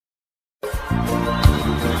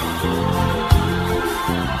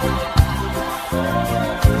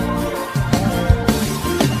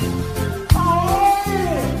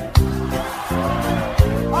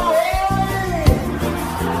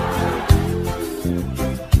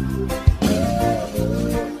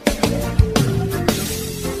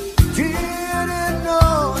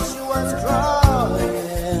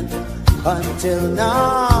Until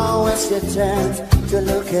now, it's your chance to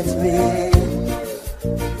look at me.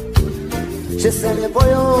 She said,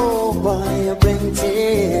 boy, oh boy, you bring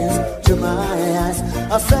tears to my eyes.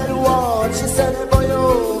 I said, what? She said, boy,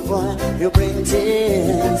 oh boy, you bring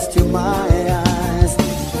tears to my eyes.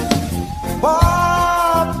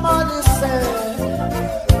 Bob Marley said,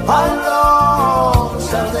 how long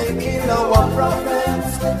shall they kill our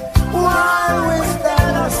prophets while we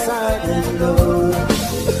stand aside and look?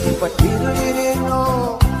 But people didn't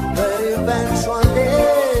know that eventually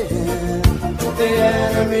the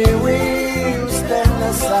enemy will stand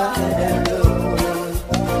aside and look.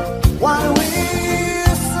 While we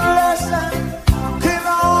slash and kill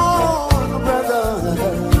on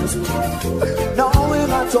brothers, knowing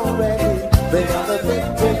that already they are the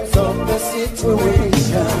victims of the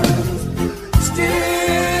situation.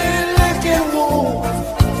 Still licking wounds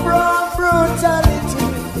from brutality.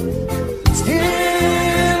 Still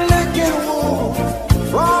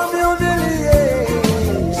from humiliation.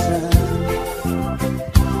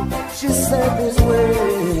 She said these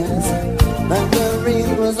words, and the ring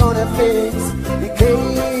was on her face. He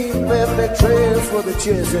gave perfect trails for the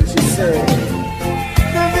cheers, and she said,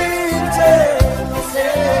 the victims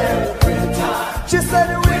every time. She said,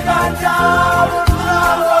 we got down and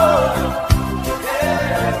trouble.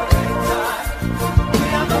 Every time. We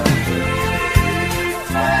are the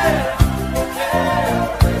victims every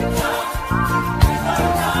time.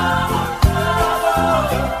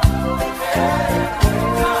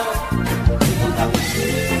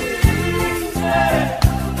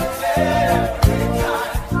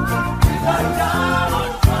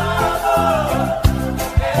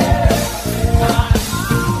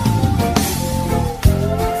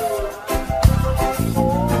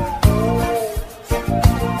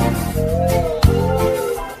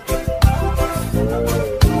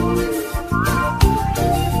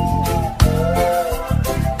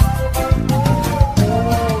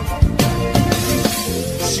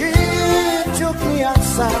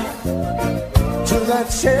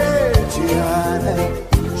 Churchyard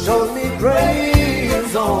showed me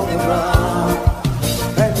graves on the ground,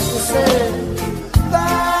 and she said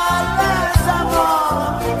that lies are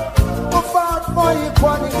wrong, who fought for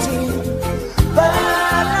equality. That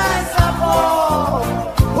lies are wrong,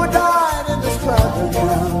 who died in the struggle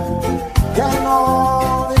ground. Can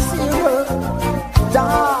all these heroes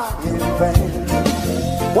die in vain?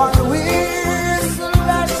 While we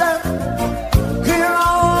slash and kill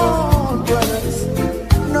on brothers,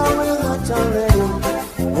 knowing that already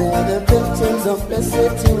they are the victims of the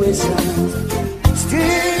situation.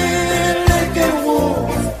 Still licking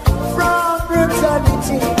wounds from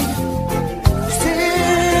brutality.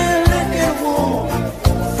 Still licking wounds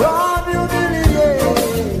from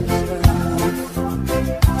humiliation.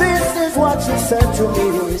 This is what she said to me.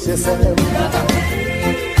 She said, we are the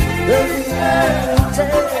victims.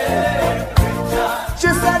 She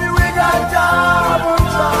said, we got double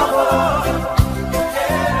trouble.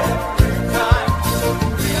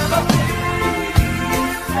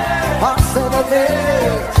 I said a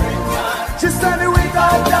bit. She said we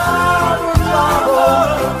got down with trouble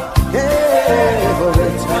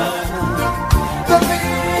every time. The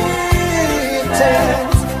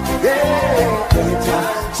victims every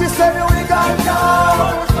time. She said we got down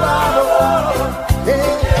with trouble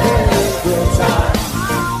every time.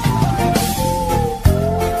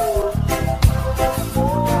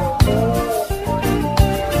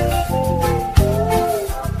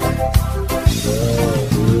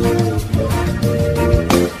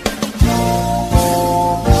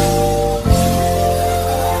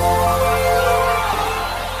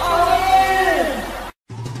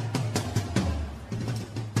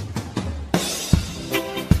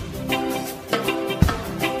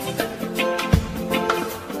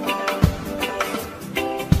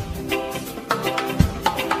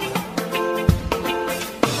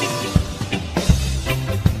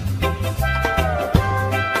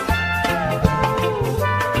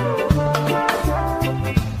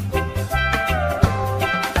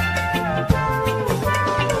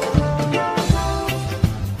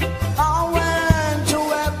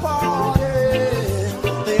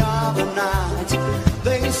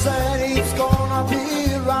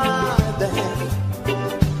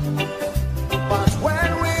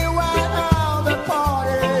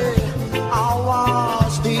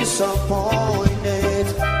 disappointed.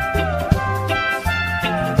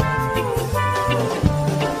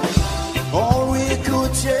 All we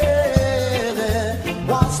could share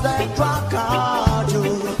was that rock I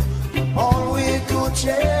all we could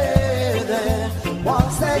share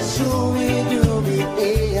was that shooby-dooby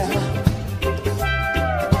air.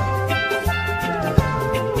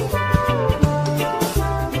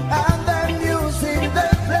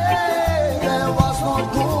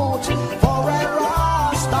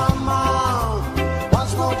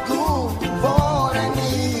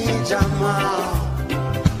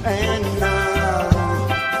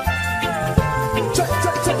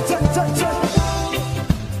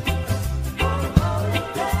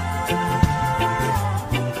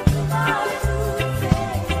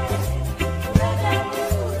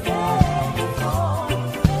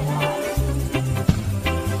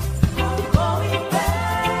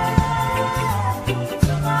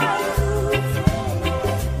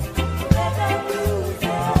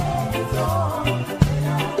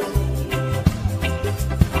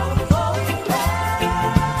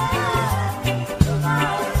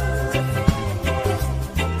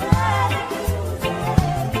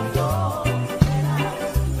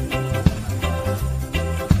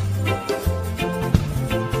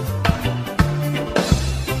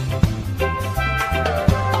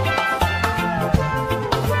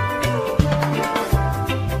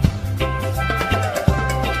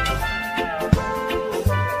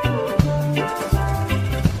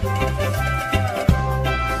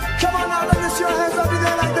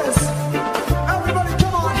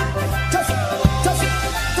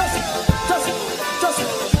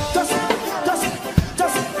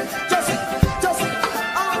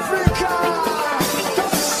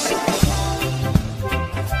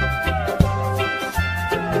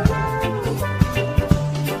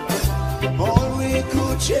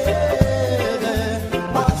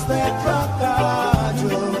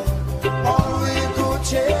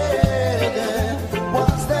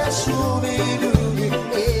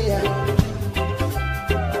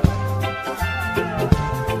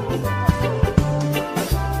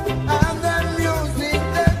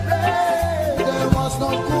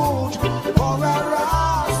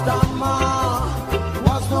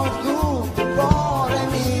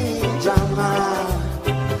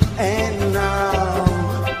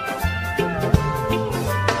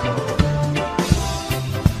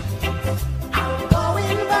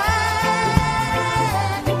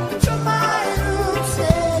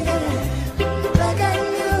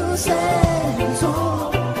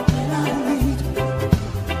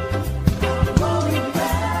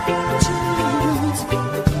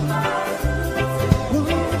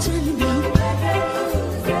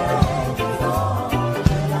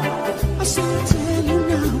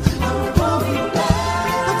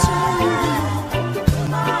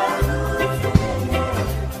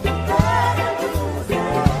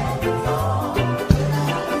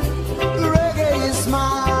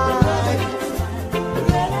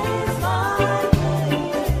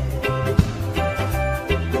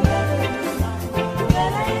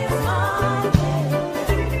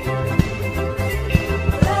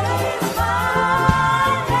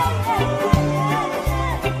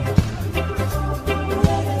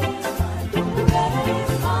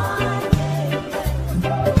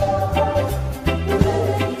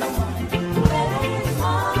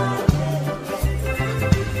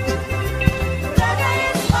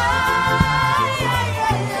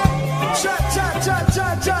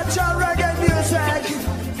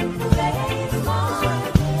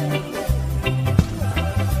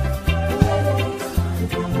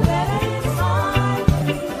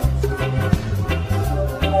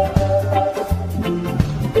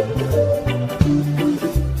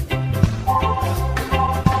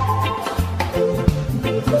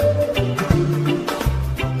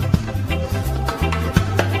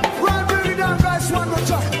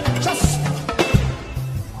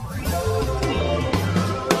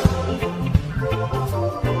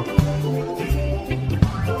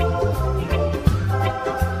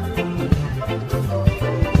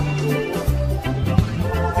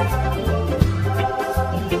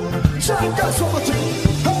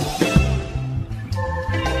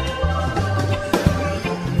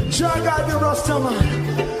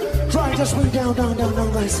 Right, just bring down,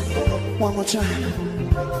 guys. One more time.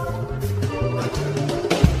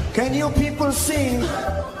 Can you people sing?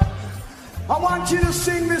 I want you to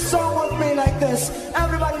sing this song with me like this.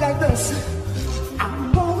 Everybody like this.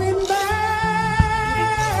 I'm going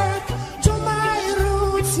back to my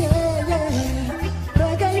roots, yeah, yeah.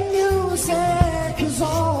 Reggae music is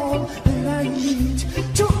all that I need.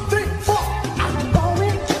 2, 3, 4. I'm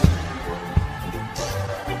going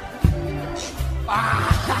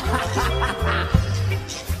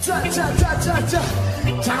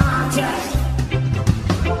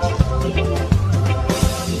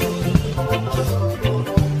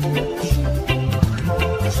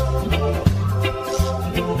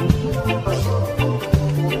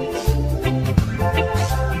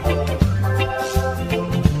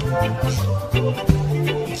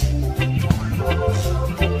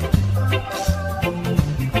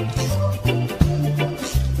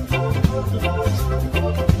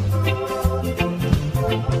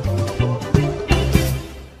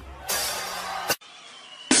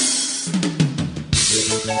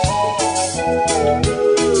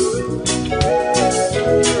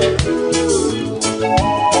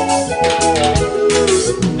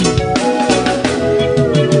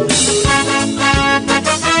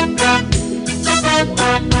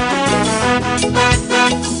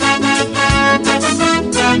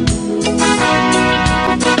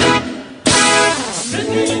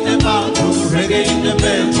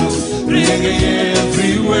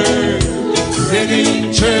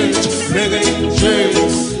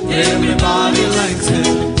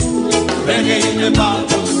reggae in the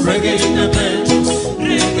bathroom, reggae in the bed,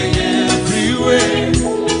 reggae everywhere.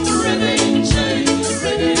 Reggae in church,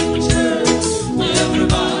 reggae in church,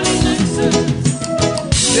 everybody likes it.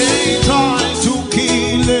 They tried to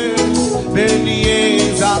kill it many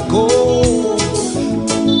years ago,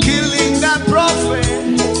 killing that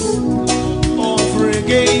prophet of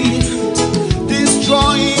reggae,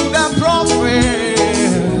 destroying the prophet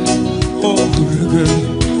of reggae.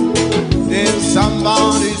 Then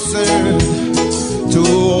somebody said to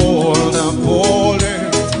all the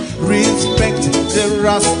borders, respect the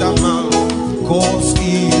Rastaman, cause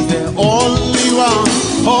he's the only one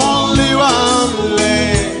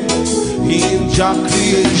left in Jah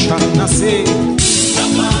creation. I say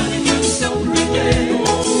nobody can stop reggae.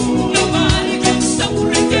 Nobody can stop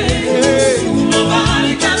reggae.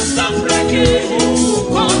 Nobody can stop reggae.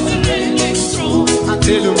 Cause the reggae strong. I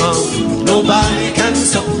tell you, man, nobody can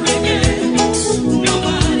stop reggae.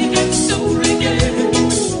 Nobody can stop reggae.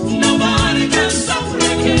 Nobody can stop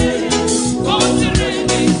reggae. Cause the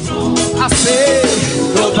reggae strong. I say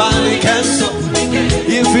nobody can stop reggae.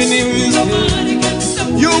 If you need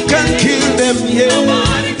you can kill them, yeah.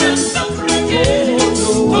 Nobody can stop reggae.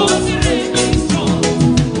 Cause the reggae strong.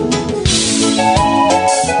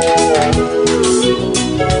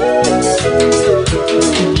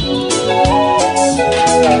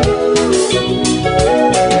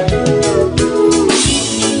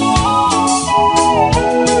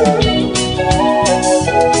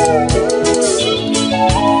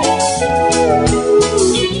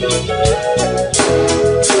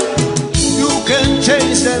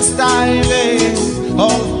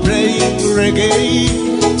 Of playing reggae,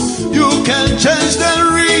 you can change the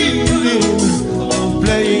rhythm of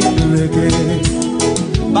playing reggae,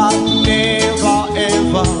 but never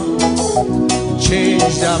ever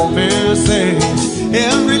change the message.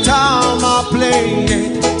 Every time I play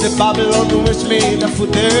it, the Babylon wish me the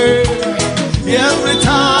footage. Every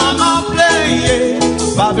time I play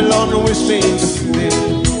it, Babylon wish me the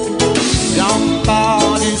footage.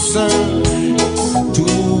 Somebody serve to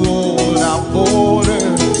all our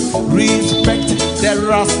borders, respect the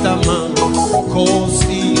Rastaman, cause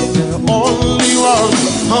he's the only one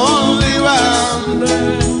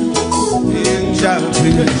in Jah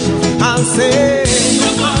creation. I say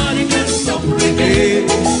nobody can stop reggae.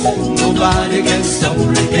 Nobody can stop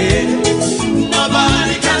reggae.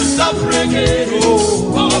 Nobody can stop reggae.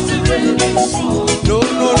 Cause the reggae strong.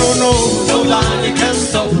 No. Nobody can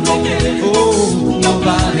stop reggae. Oh,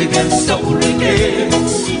 nobody can stop reggae.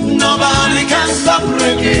 Nobody can stop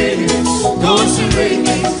reggae. Cause the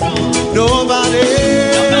reggae strong. Nobody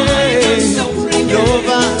can stop reggae.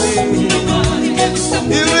 Nobody can stop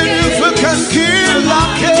reggae. Even if we can kill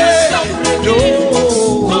Lucky, no.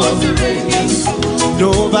 Cause the reggae strong.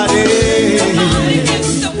 Nobody can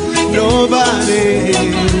stop reggae. Nobody.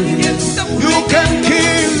 You can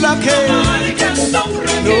kill Lucky. Nobody can stop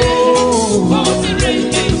reggae. No. Cause the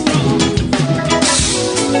reggae strong.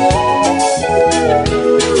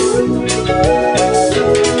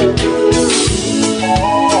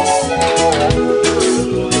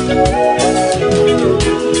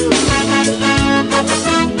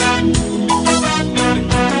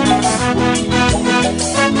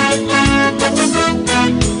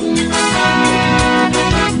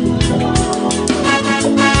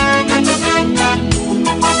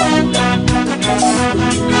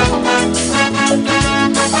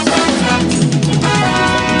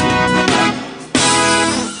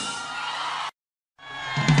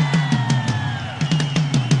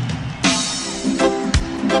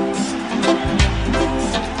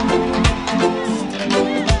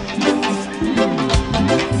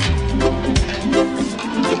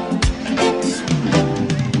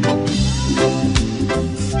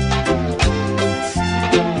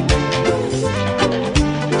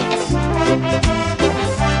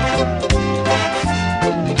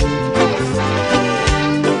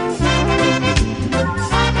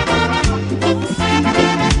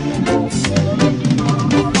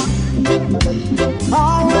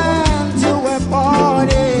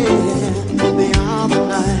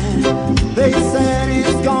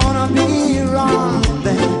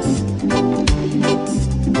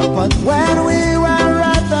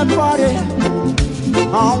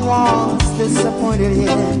 disappointed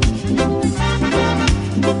here.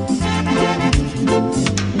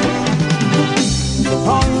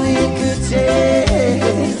 All we could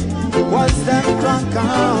take was that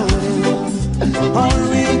crocodile. All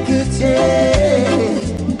we could take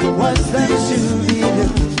was that shooting.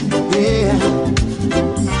 Yeah.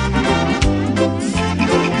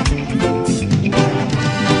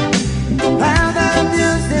 And the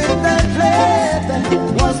music that played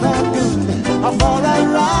was not good.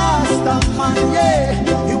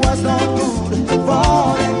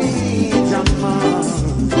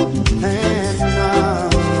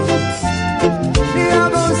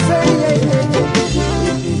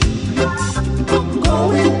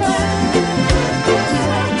 going back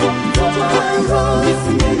to my roots,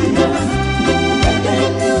 yeah. Reggae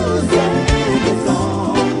music is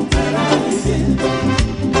all that I did.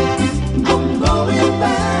 I'm going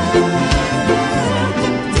back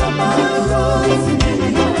to my roots,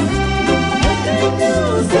 yeah. Reggae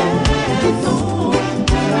music is all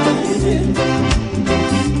that I did.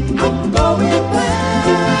 I'm going back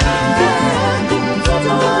to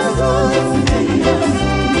my roots, yeah.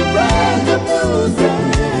 Reggae music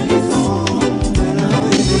is all that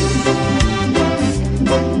I did.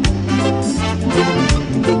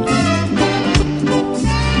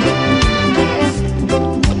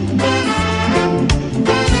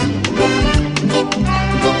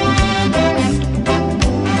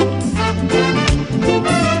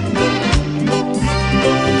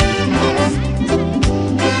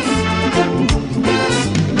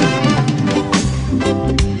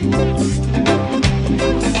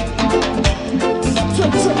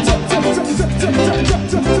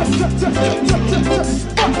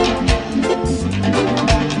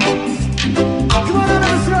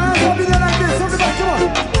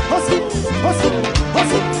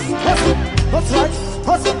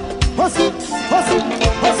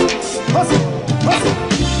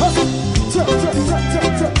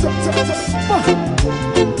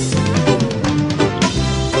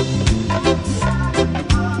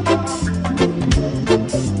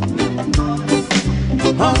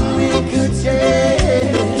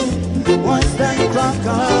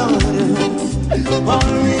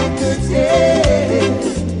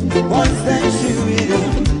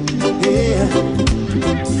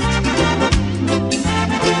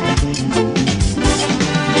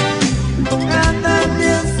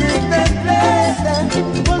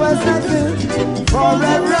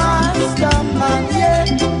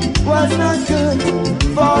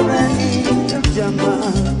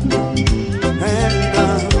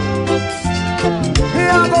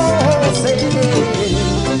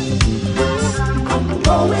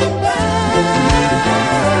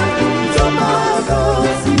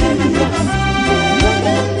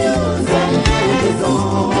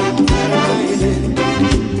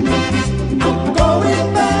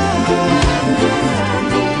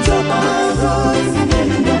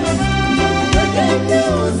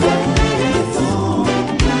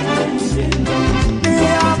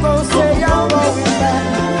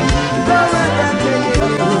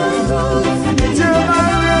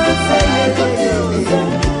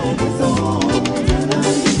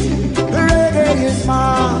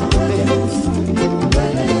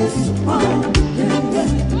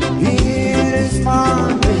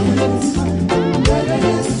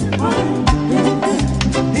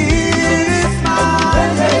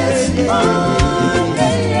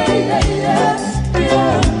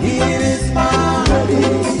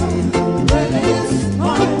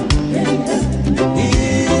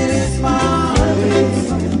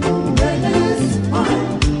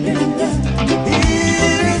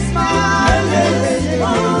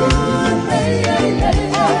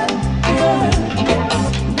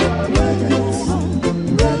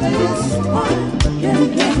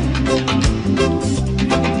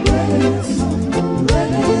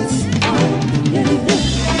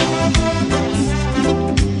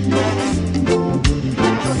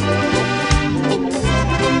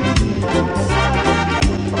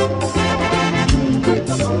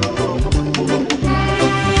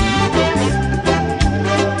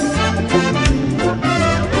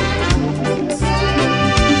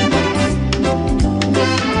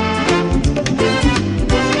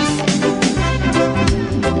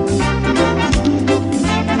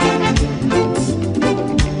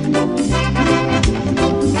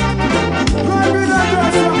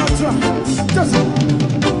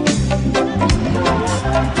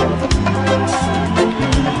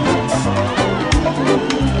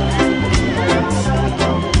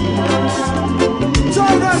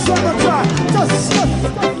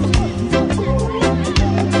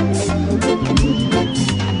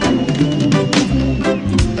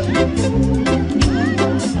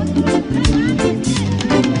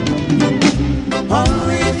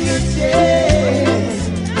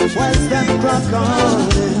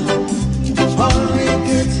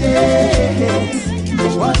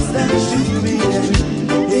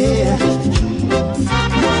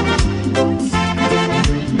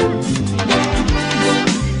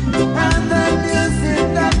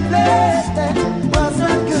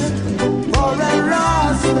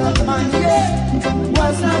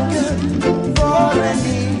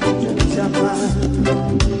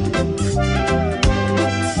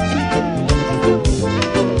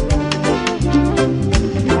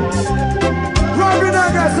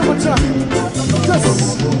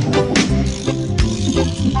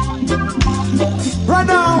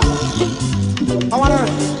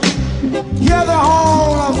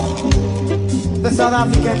 South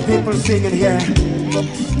African people singing here.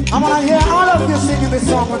 I want to hear all of you singing this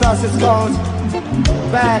song with us. It's called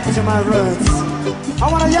Back to My Roots.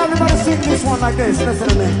 I want to hear everybody sing this one like this. Listen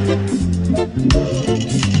to me.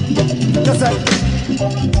 Listen.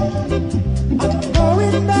 I'm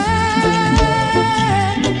going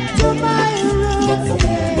back to my roots.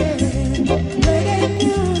 Reggae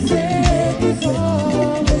music is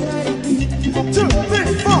all that I need. 2,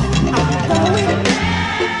 3, 4. I'm going back.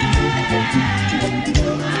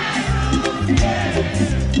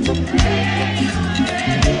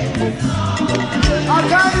 I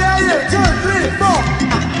can't hear you. 2, 3, 4.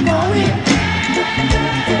 I'm going.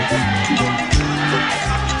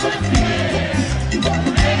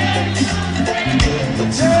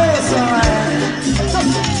 Yes, alright.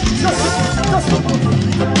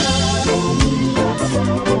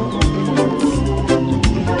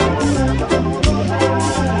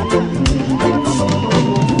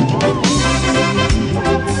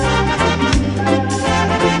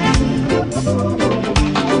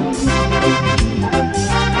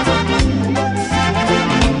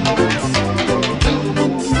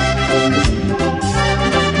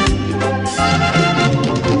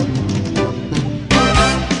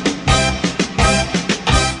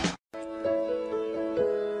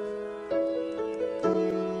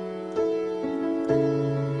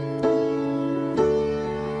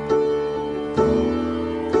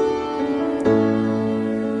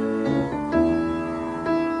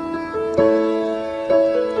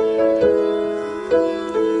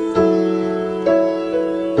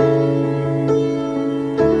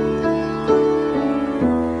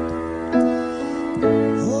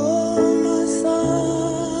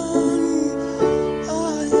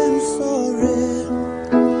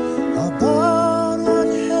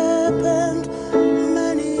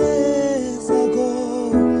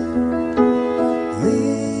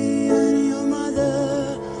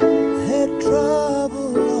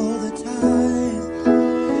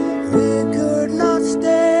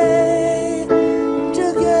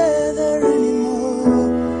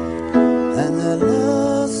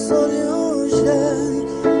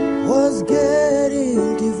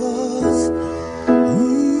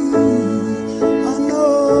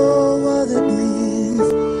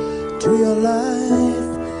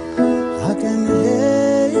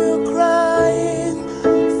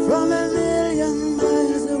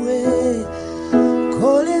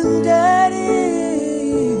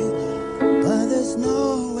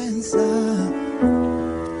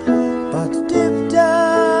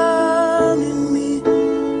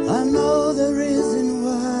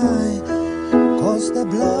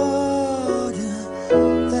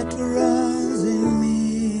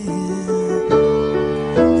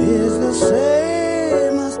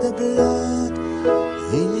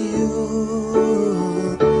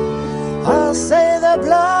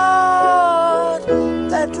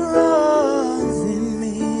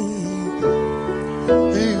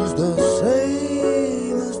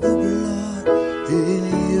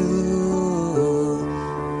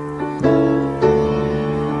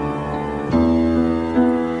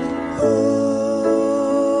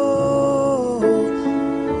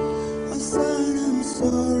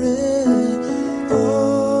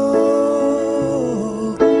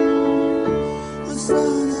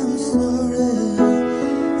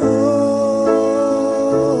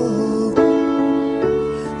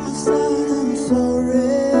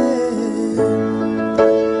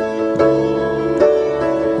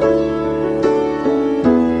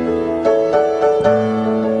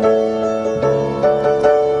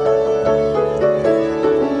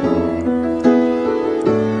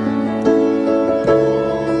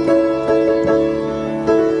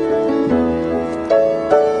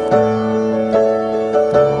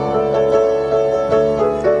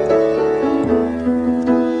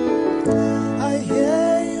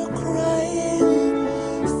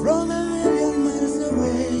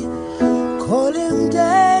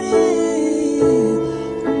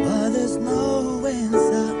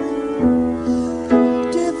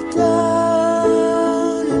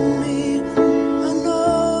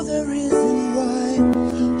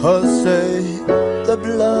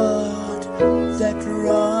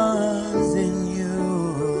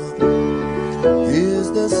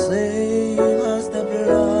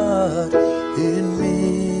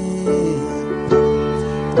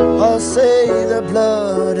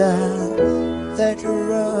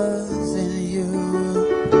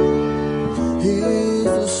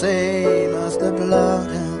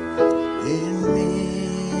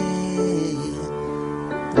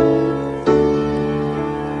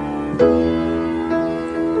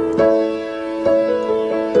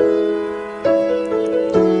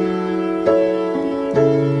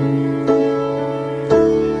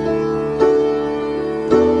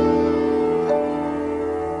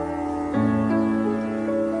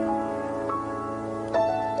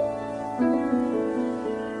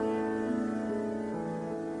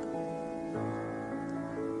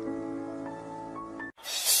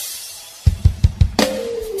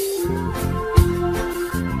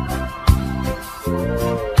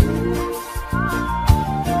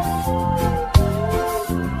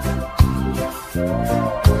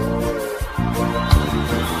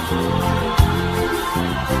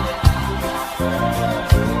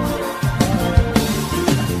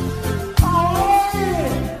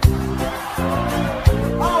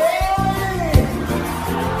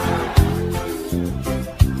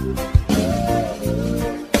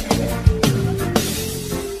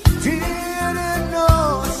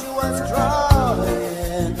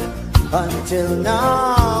 Until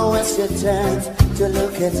now it's your chance to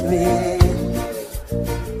look at me.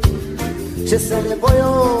 She said, boy,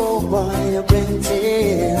 oh boy, you bring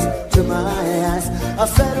tears to my eyes. I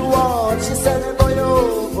said, what? She said, boy,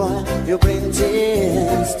 oh boy, you bring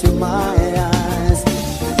tears to my eyes.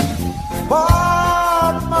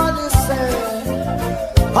 But money said,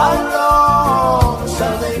 how long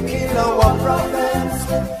shall they kill our prophets?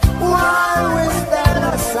 Why we stand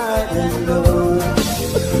aside and look?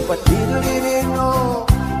 But little did he know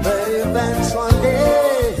that eventually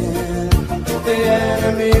the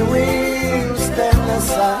enemy will stand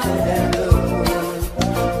aside and look.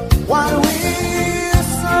 While we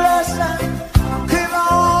slash and kill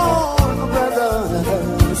our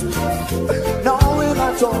brothers, no, we're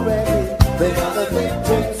not already. They are the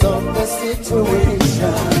victims of the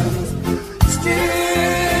situation.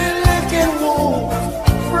 Still licking wounds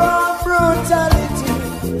from brutality.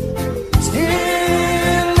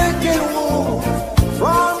 Still licking wounds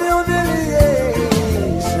from humiliation.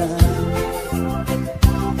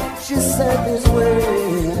 She said these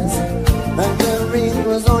words, and the ring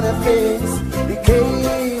was on her face.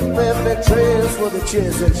 Became perfect trails for the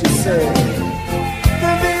chairs, and she said,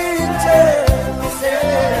 the victims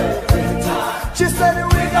said. She said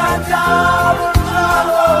we got double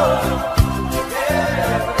trouble. Every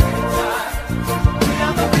time we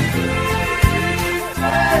have the beat.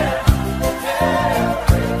 Every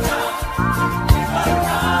time we got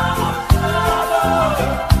double trouble.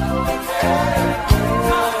 Every time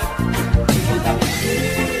we have the beat.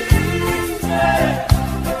 Every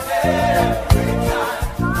time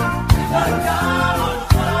we got double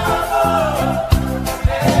trouble.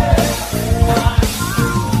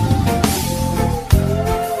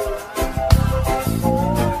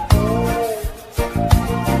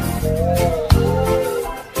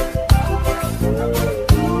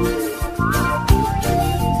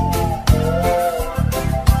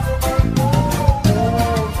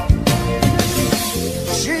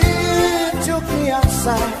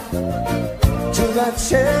 To that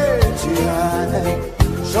church, yeah,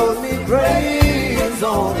 showed me graves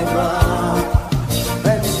on the ground.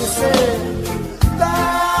 And she said,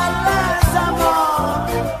 that lies are born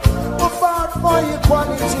who fought for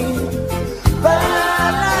equality.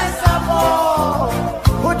 That lies are born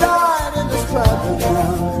who died in the struggle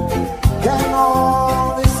ground. Can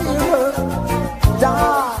only see her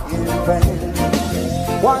die in vain.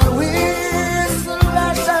 While we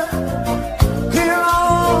slash and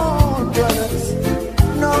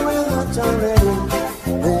already,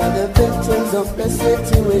 they're the victims of the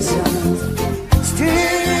situation.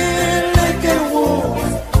 Still licking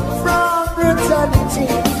wounds from brutality.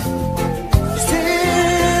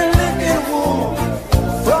 Still licking wounds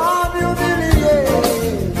from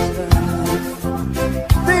humiliation.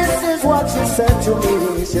 This is what she said to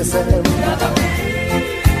me. She said, we are the victims.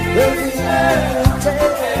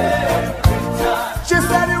 She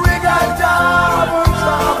said, we got double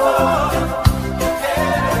trouble.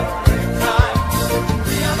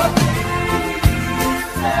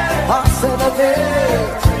 I said again,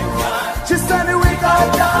 she said we got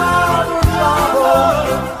double trouble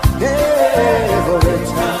every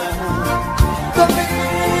time. The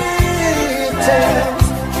victims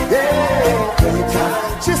every time.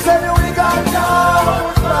 She said we got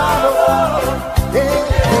double trouble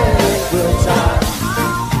every time.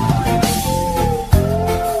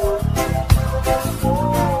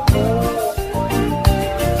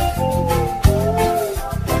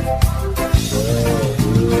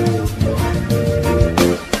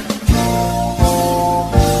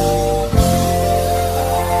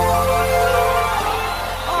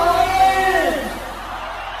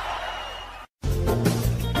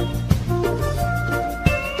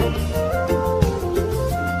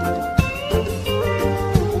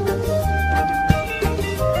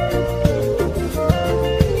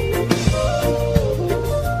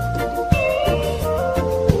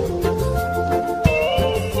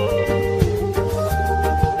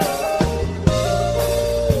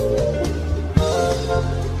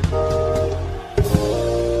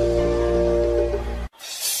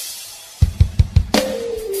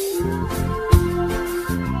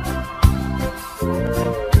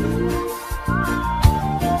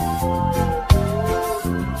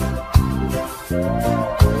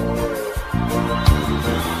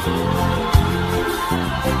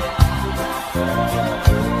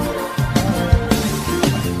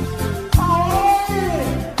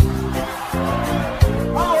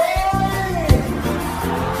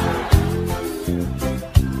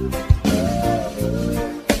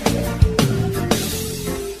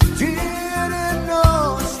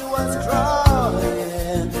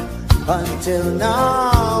 Until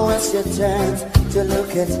now was your chance to look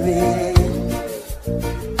at me.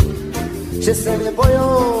 She said, boy,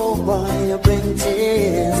 oh boy, you bring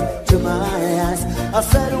tears to my eyes. I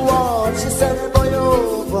said, what? She said, boy,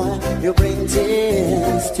 oh boy, you bring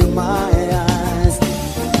tears to my eyes.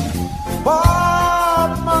 Bob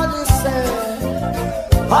Marley said,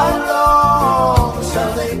 how long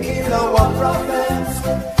shall they kill our prophets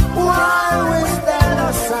while we stand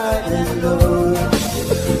aside and look?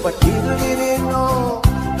 But people didn't know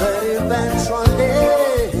that eventually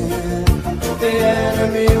the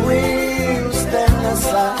enemy will stand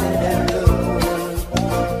aside and look.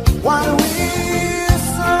 While we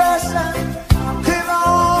slash and kill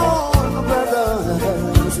on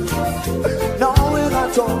brothers, no, we're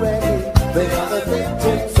not already. They are the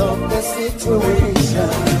victims of the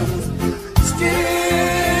situation.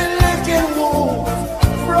 Still licking wounds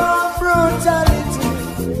from brutality.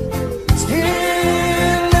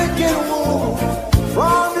 Still licking wounds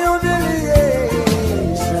from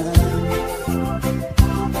humiliation.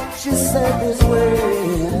 She said these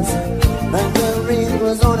words, and the ring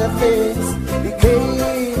was on her face. He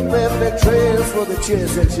gave perpetrators for the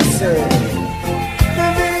tears that she said. The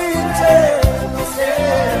victims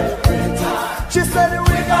every time. She said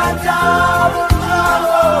we got double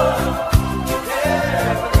trouble.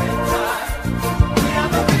 Every time. We are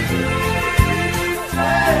the victims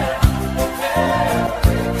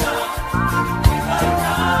every time. We got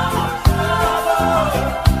double trouble.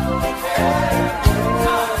 Every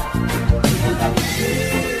time. We are the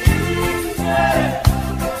victims every time.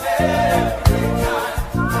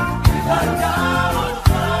 We got double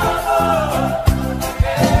trouble.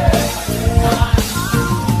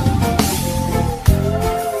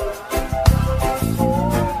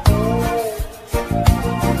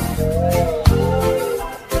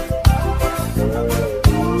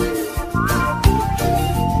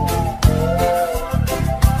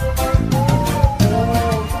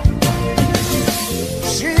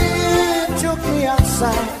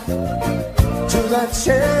 To that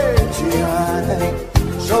church yard,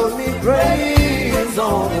 showed me graves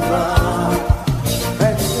on the ground,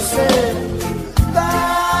 and she said,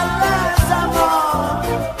 "That last I'm on,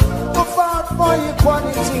 who fought for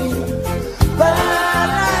equality. That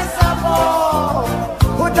last I'm on,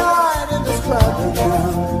 who died in this crowded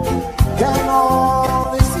town. Can all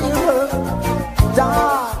this hear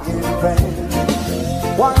die in vain?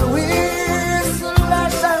 While we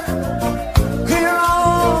slash and clear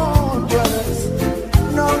on brothers,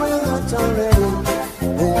 knowing that already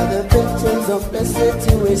they're the victims of the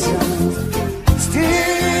situation.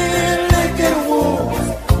 Still licking wounds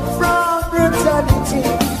from brutality.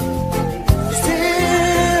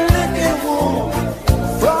 Still licking wounds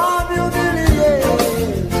from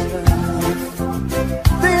humiliation."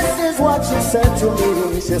 This is what she said to me.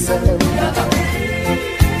 She said,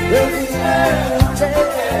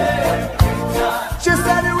 she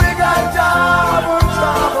said we got double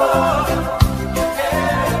trouble.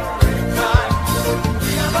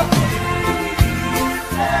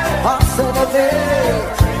 I said a bit.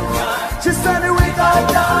 She said we got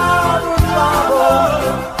double trouble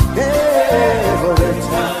every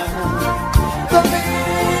time. The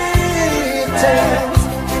victims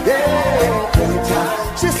every time.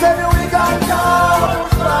 She said we got double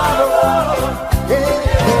trouble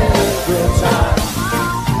every time.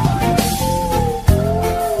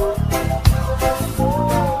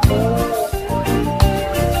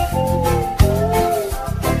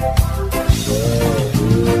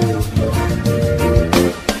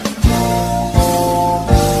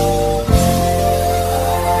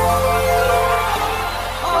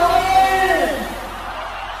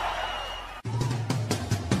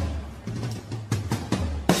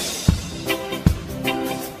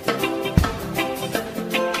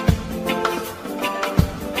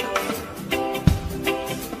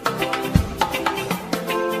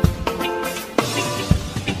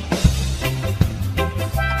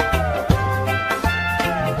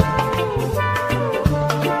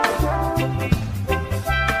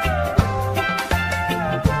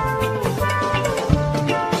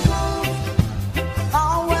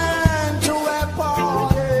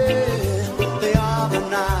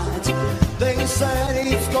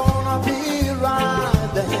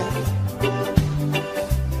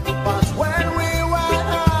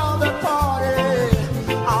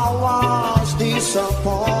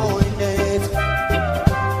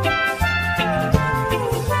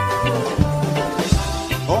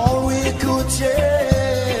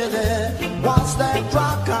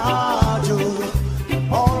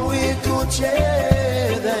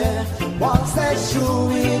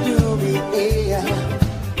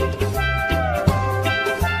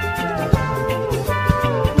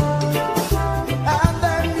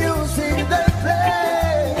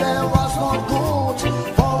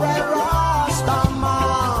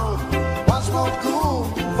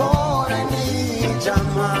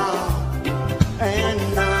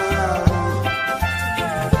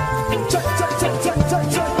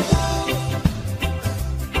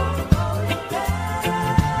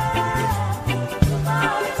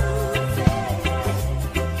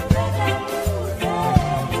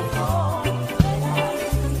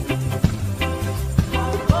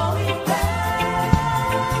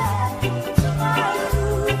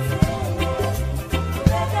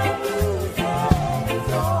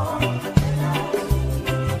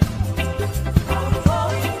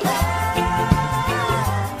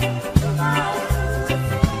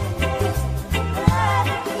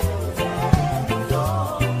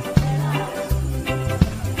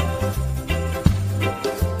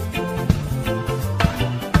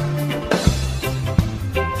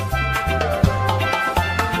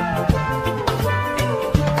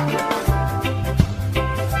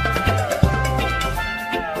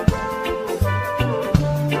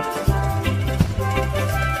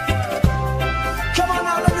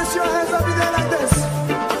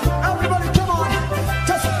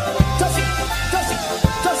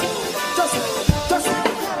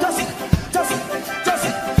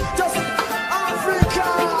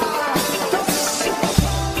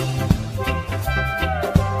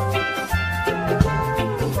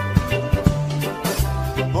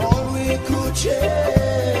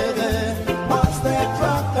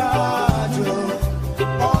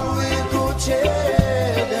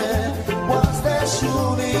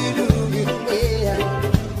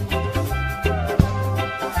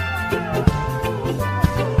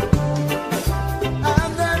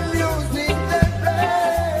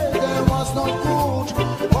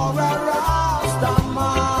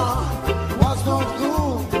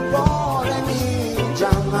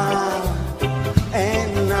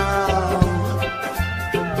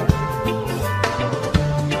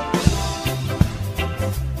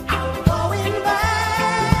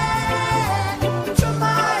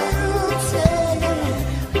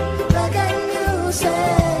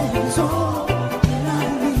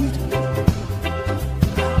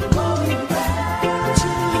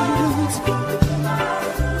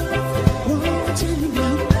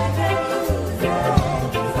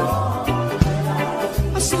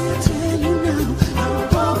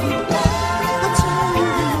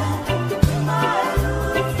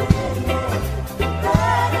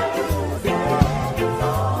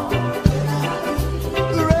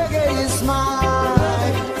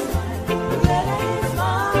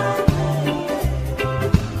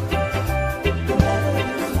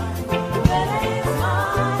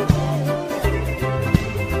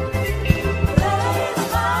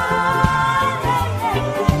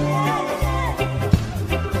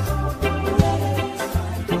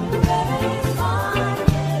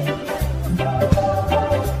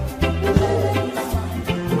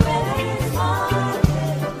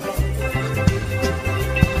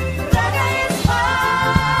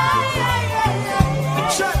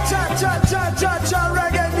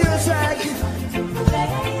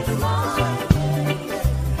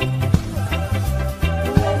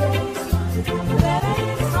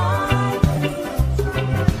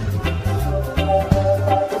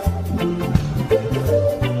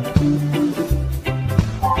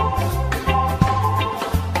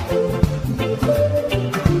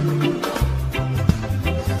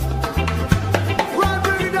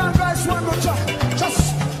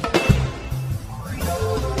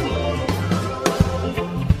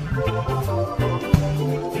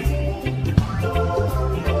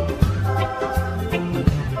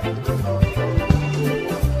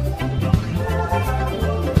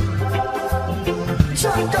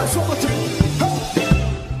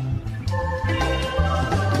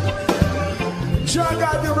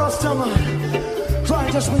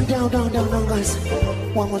 Just bring down, guys.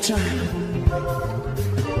 One more time.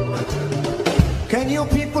 Can you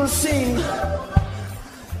people sing?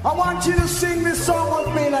 I want you to sing this song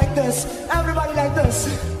with me like this. Everybody like this.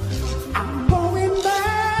 I'm going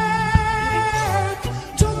back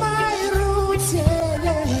to my roots, yeah,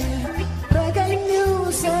 yeah. Reggae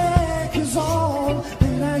music is all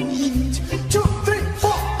that I need. 2, 3,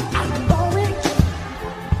 4. I'm going.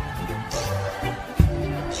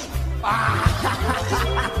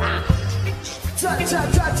 Cha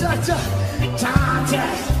cha cha cha cha cha cha.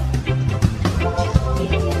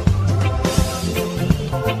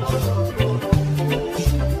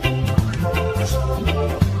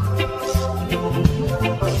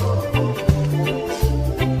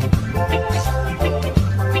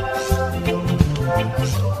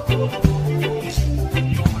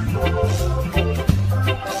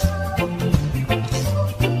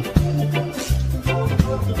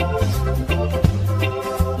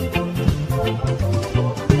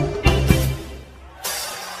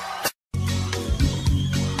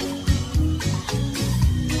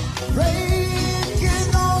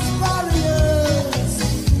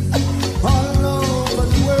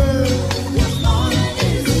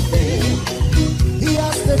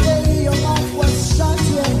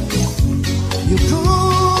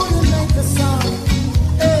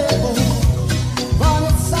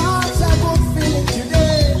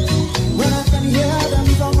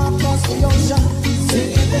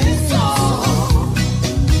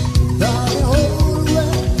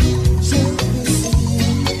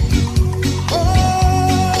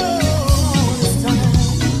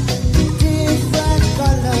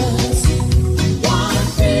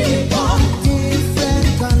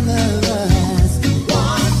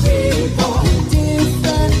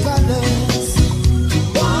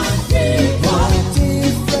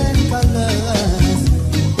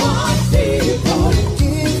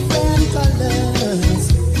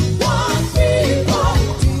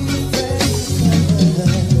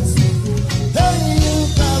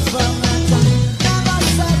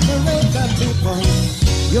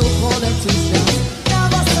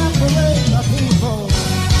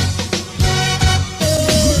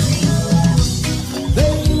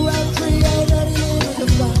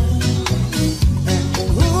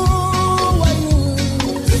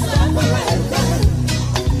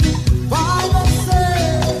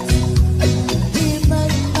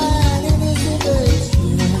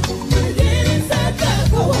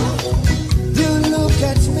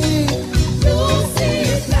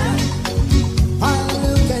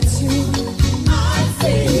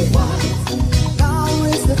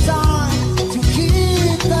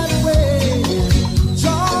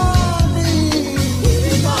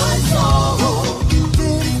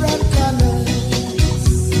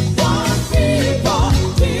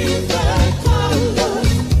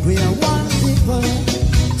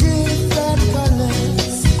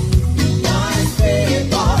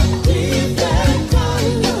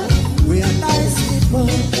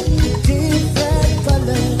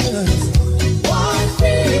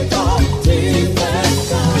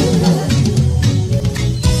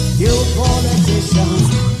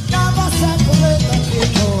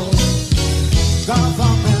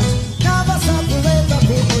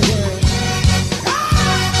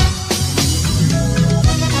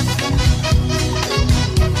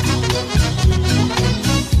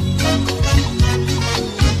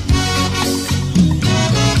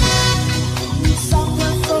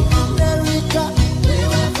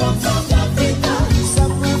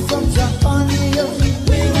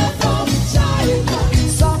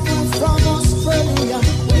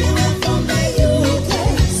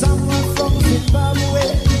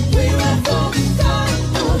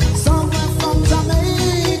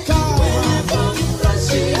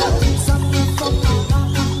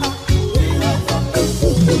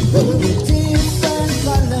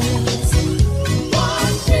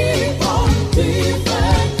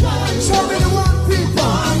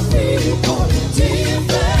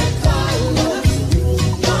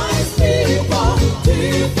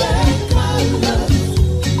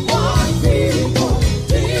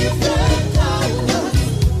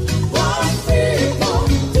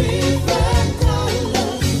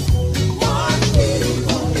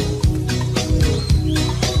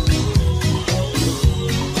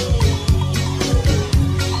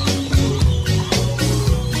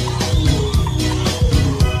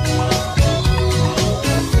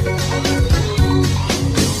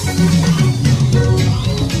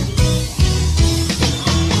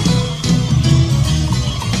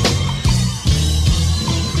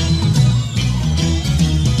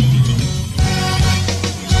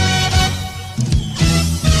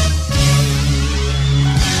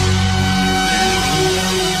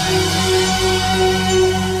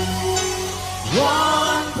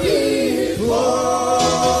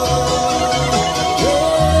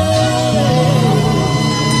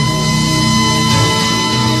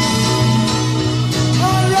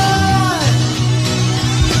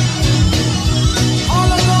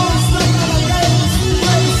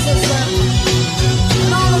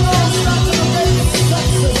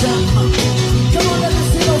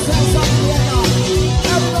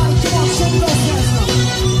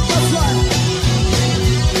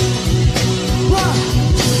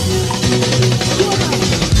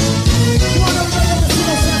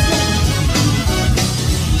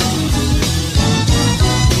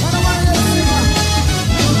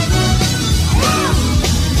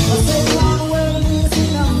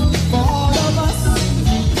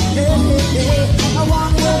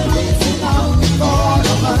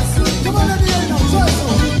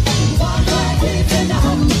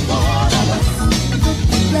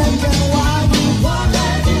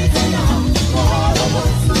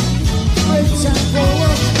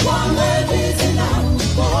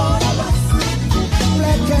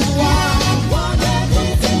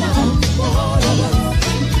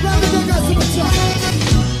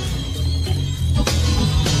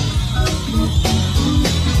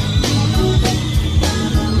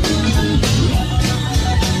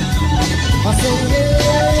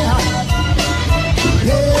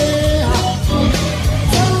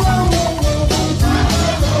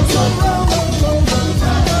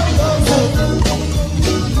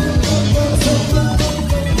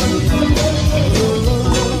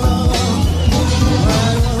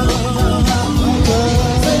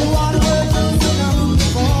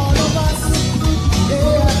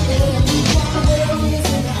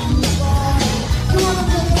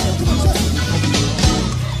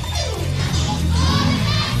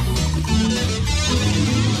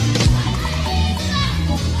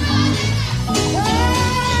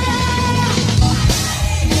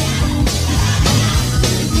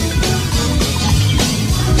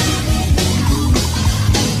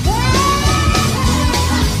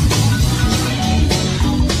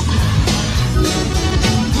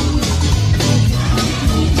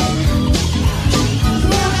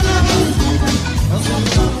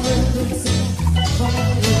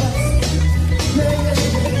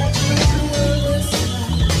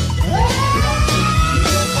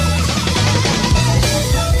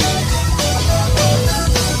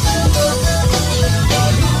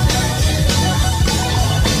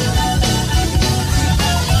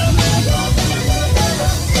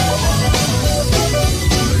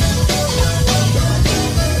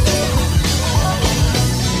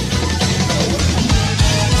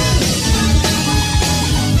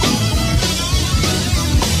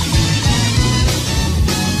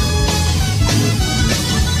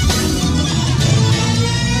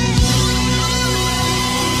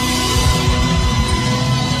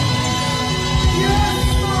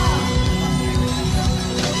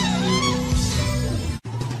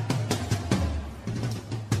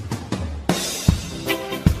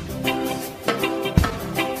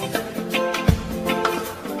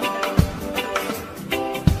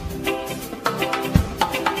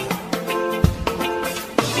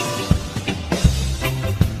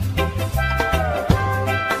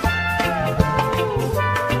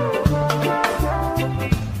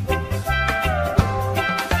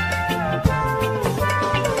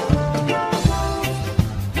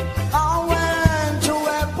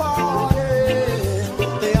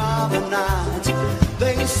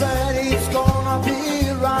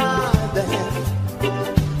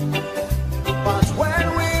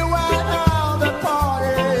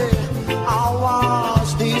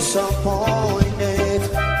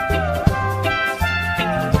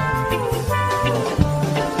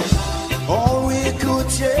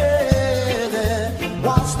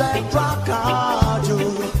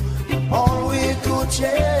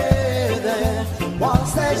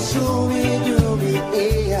 shooby-dooby,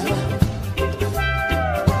 yeah.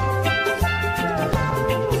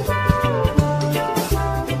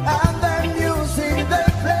 And the music they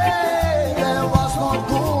played, there was not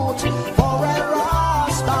good for a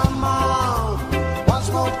Rasta man, was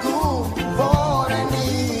not good for any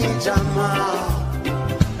Jamal.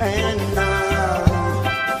 And now,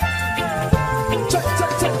 check,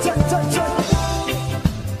 check, check, check, check, check.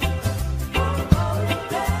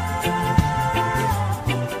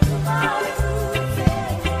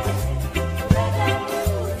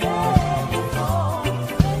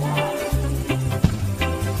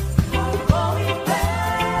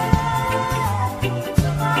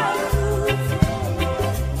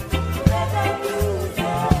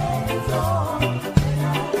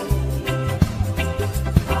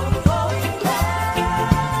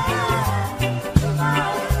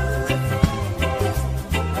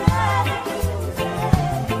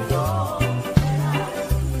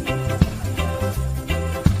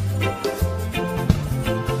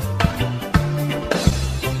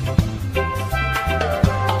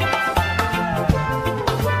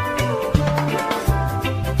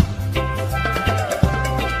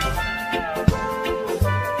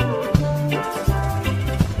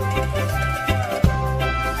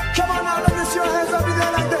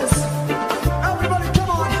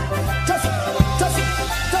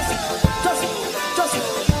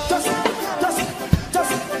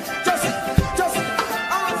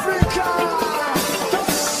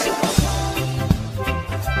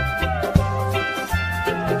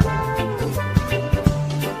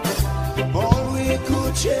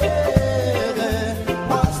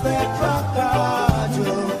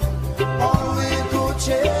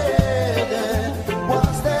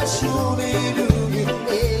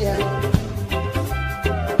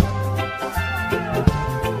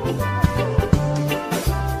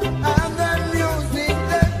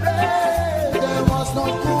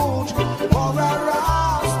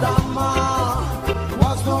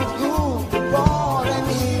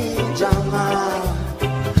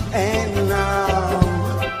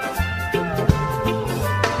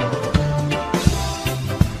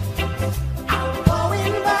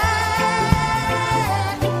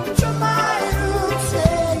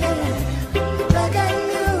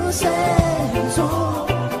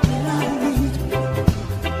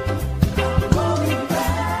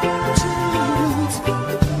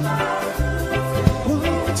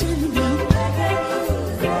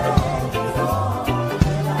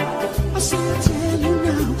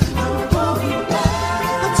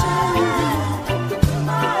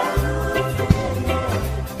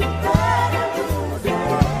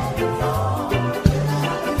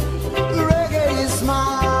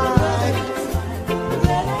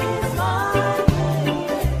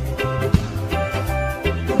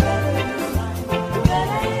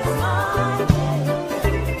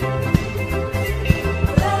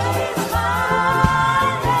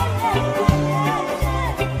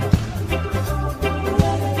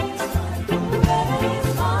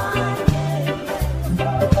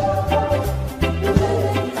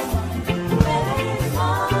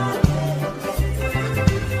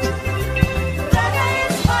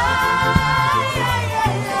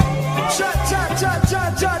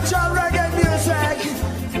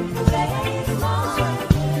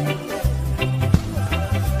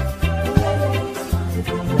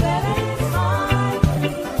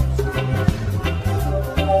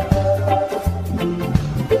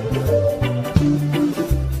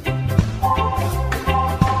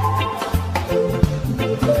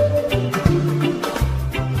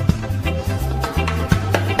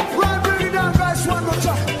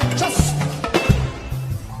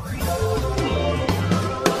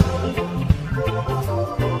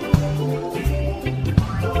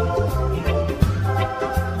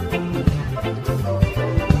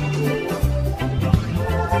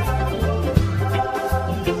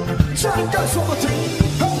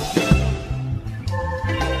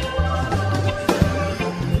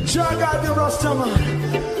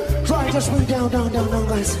 Right, just bring down,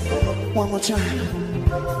 guys. One more time.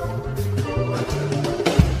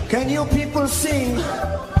 Can you people sing?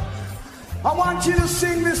 I want you to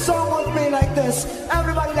sing this song with me like this.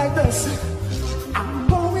 Everybody like this. I'm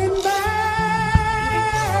going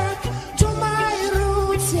back to my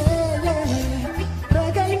roots, yeah, yeah.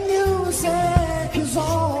 Reggae music is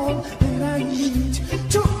all that I need.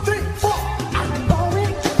 2, 3, 4. I'm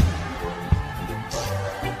going.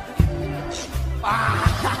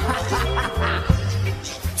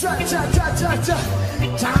 Cha cha cha cha cha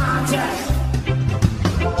cha cha.